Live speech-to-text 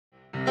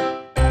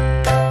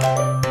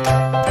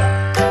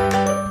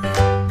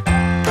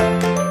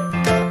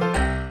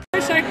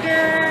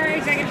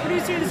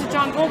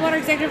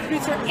executive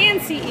producer and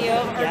CEO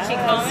of Archie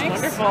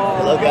Comics. Wonderful.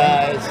 Hello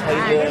guys, how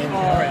you doing?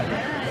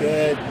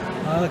 Good.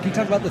 Can you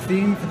talk about the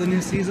theme for the new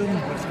season?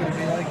 What's it going to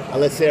be like? I'll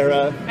let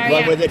Sarah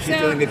run with it. She's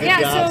doing a good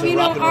job. So you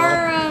know,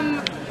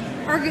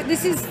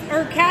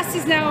 our cast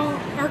is now,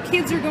 our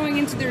kids are going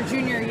into their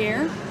junior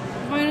year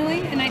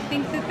finally, and I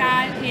think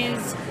that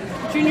is,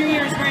 junior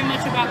year is very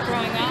much about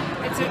growing up.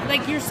 It's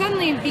like you're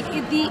suddenly,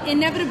 the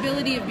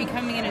inevitability of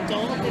becoming an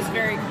adult is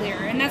very clear,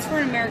 and that's for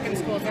American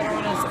schools. I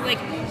don't want to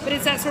but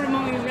it's that sort of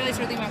moment where you really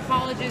start thinking about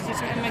colleges. You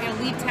start, am I going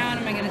to leave town?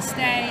 Am I going to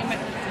stay?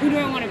 Who do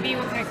I want to be?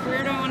 What kind of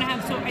career do I want to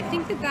have? So I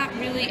think that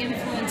really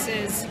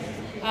influences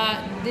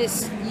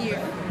this year.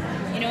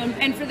 You know,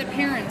 and for the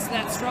parents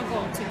that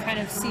struggle to kind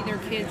of see their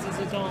kids as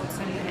adults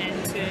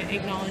and to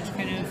acknowledge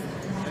kind of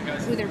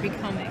who they're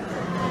becoming.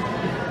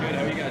 Good,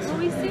 how are you guys? Will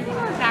we see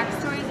more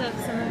backstories of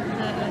some of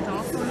the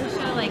adults on the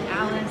show, like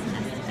Alice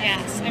and Esther?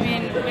 Yes, I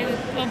mean,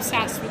 we're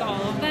obsessed with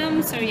all of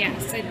them, so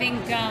yes, I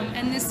think,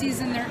 and this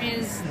season there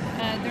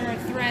are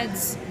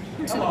threads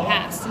to the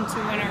past and to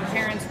when our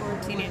parents were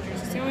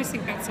teenagers. So I always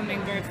think that's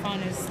something very fun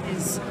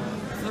is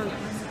for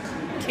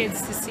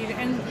kids to see.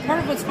 And part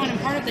of what's fun and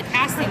part of the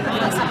casting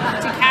was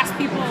to cast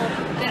people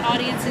that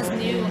audiences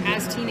knew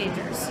as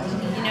teenagers,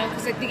 you know,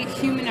 because I think it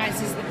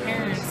humanizes the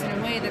parents in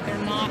a way that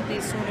they're not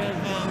these sort of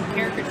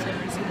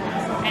caricatures,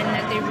 and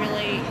that they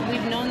really,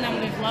 we've known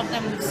them, we've loved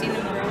them, we've seen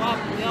them grow up,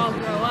 we all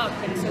grow up,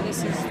 and so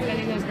this is, I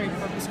think that was very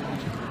purposeful.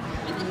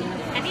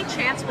 Any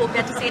chance we'll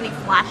get to see any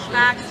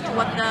flashbacks to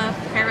what the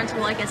parents were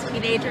like as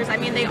teenagers? I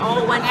mean, they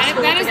all went to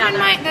school together.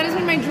 That has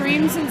been my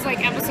dream since like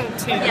episode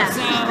 2. Yes.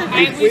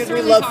 So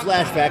we love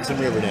flashbacks in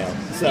Riverdale,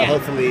 so yeah.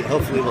 hopefully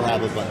we'll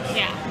have a bunch.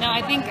 Yeah, no,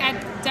 I think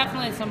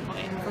definitely at some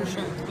point, for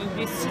sure.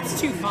 It's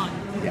too fun.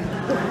 Yeah.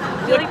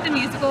 I feel like the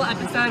musical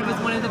episode was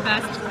one of the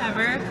best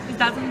ever. Is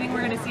that something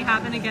we're going to see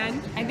happen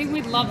again? I think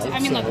we'd love to. I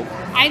mean, look,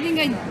 I think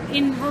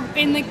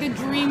in like the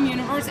dream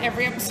universe,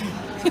 every episode.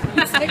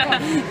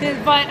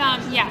 But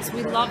yes,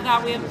 we love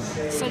that. We have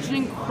such an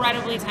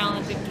incredibly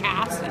talented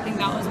cast. I think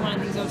that was one of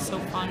the things that was so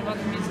fun about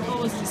the musical,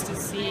 was just to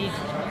see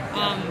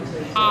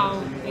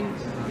how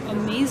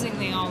amazing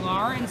they all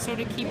are, and sort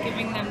of keep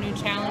giving them new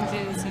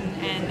challenges,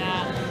 and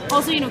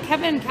also, you know,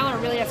 Kevin Keller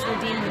really has to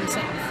redeem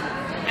himself.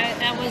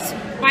 That was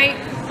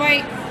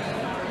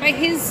by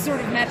his sort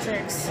of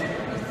metrics,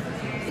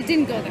 it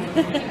didn't go there.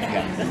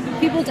 Yeah.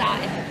 People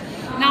died.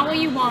 Not what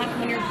you want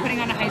when you're putting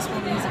on a high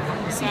school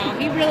musical. So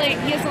he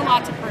has a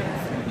lot to prove.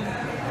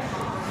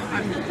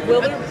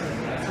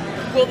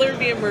 Will there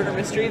be a murder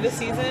mystery this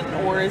season,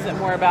 or is it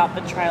more about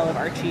the trial of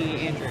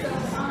Archie Andrews?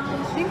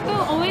 I think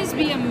there'll always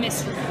be a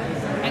mystery.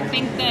 I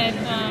think that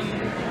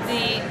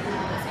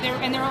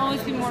there'll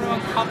always be more to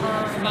uncover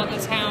about the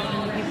town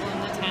and the people in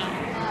the town.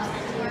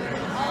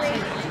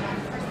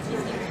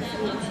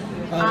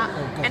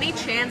 Any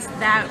chance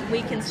that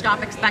we can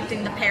stop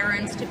expecting the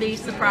parents to be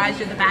surprised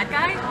you're the bad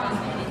guy?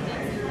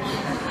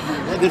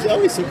 Well, there's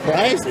always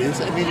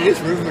surprises. I mean, it is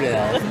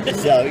Riverdale,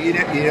 so you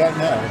don't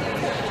know.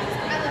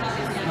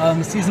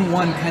 Season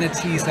 1 kind of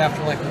teased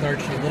Afterlife with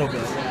Archie a little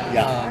bit.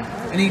 Yeah.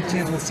 Any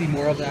chance we'll see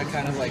more of that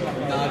kind of like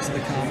nods to the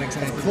comics?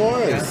 Of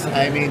course.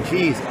 I mean,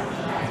 geez,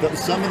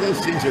 some of those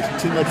scenes are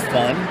too much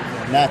fun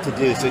not to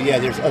do. So yeah,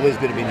 there's always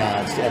going to be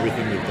nods to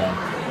everything we've done.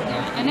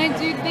 And I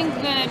do think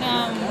that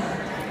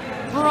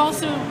we're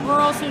also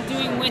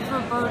doing with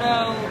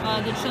Roberto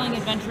the Chilling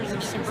Adventures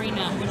of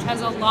Sabrina, which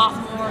has a lot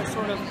more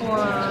sort of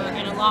horror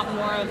and a lot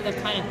more of the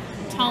kind of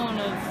tone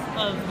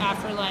of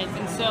Afterlife.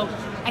 And so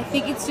I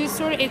think it's just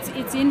sort of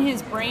it's in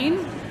his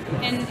brain,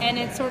 and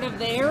it's sort of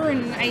there,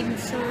 and I'm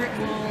sure it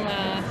will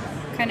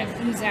kind of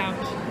ooze out.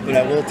 But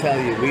I will tell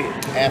you,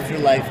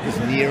 Afterlife is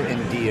near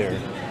and dear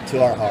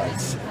to our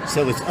hearts.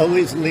 So it's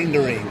always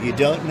lingering. You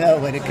don't know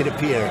when it could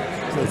appear.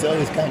 So it's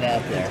always kind of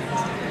out there.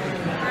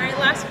 All right,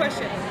 last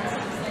question.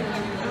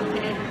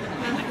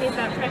 I hate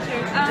that pressure.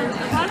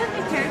 A lot of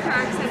the character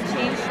arcs have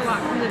changed a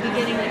lot from the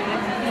beginning, like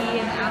with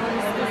Bee and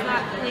Alice. Was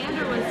that planned,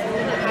 or was it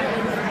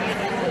happening for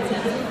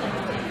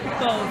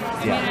both?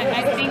 I mean,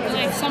 I think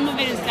like some of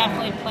it is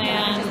definitely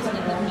planned,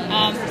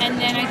 and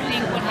then I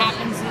think what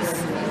happens is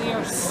we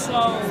are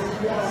so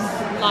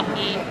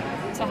lucky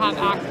to have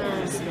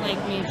actors like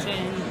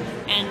Machen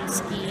and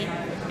Ski,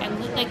 and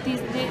like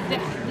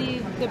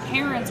the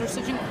parents are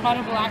such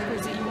incredible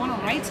actors that you want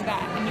to write to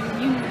that, and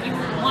you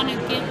want to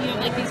give, you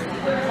have like these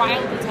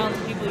wildly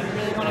talented people, you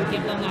really want to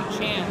give them that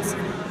chance.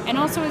 And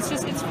also, it's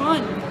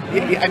fun.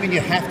 I mean,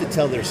 you have to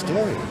tell their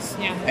stories.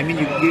 Yeah. I mean,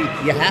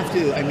 you have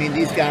to. I mean,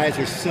 these guys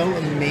are so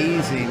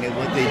amazing at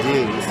what they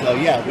do. So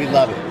yeah, we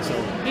love it. So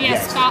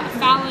yes.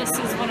 Phallus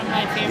is one of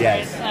my favorite.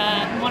 Yes.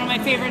 One of my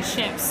favorite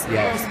ships,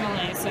 yes.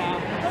 Personally. So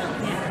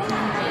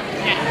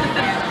yeah.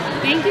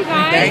 Thank you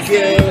guys. Thank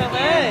you so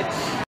much.